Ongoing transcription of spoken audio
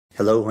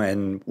Hello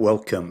and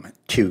welcome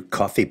to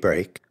Coffee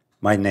Break.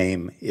 My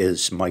name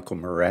is Michael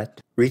Moret,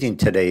 reading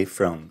today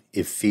from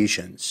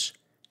Ephesians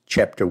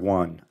chapter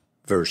 1,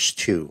 verse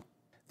 2.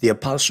 The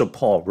Apostle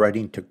Paul,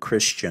 writing to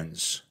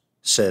Christians,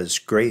 says,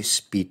 "Grace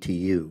be to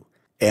you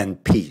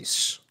and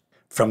peace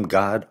from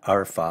God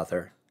our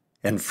Father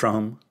and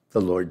from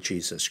the Lord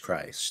Jesus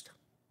Christ."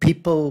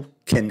 People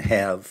can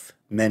have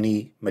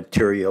many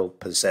material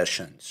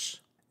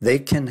possessions. They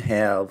can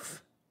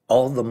have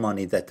all the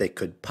money that they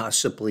could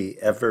possibly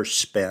ever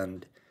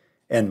spend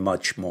and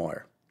much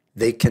more.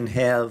 They can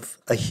have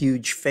a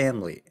huge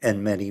family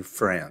and many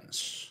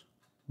friends.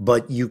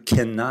 But you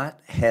cannot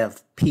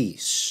have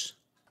peace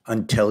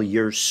until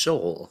your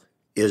soul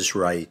is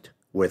right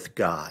with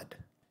God.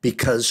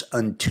 Because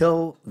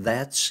until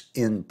that's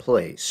in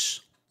place,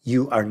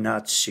 you are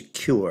not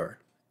secure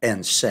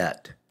and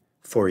set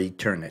for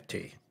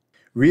eternity.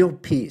 Real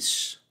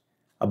peace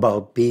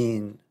about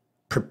being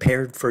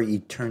prepared for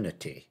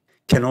eternity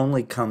can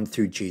only come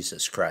through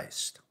Jesus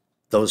Christ.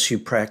 Those who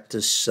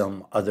practice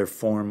some other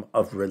form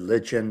of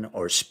religion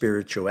or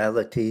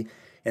spirituality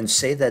and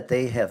say that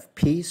they have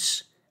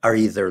peace are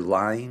either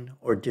lying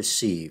or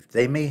deceived.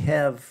 They may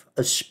have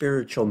a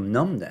spiritual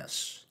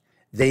numbness.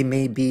 They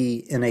may be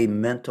in a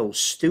mental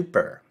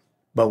stupor.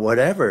 But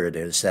whatever it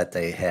is that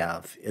they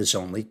have is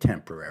only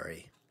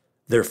temporary.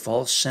 Their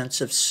false sense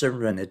of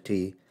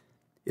serenity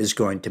is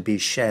going to be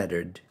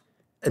shattered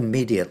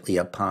immediately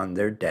upon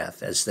their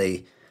death as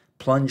they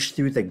plunge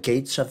through the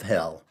gates of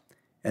hell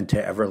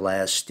into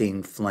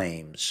everlasting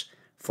flames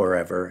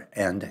forever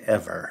and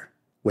ever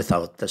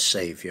without the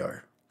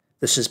Savior.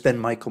 This has been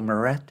Michael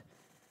Moret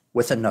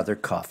with another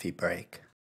Coffee Break.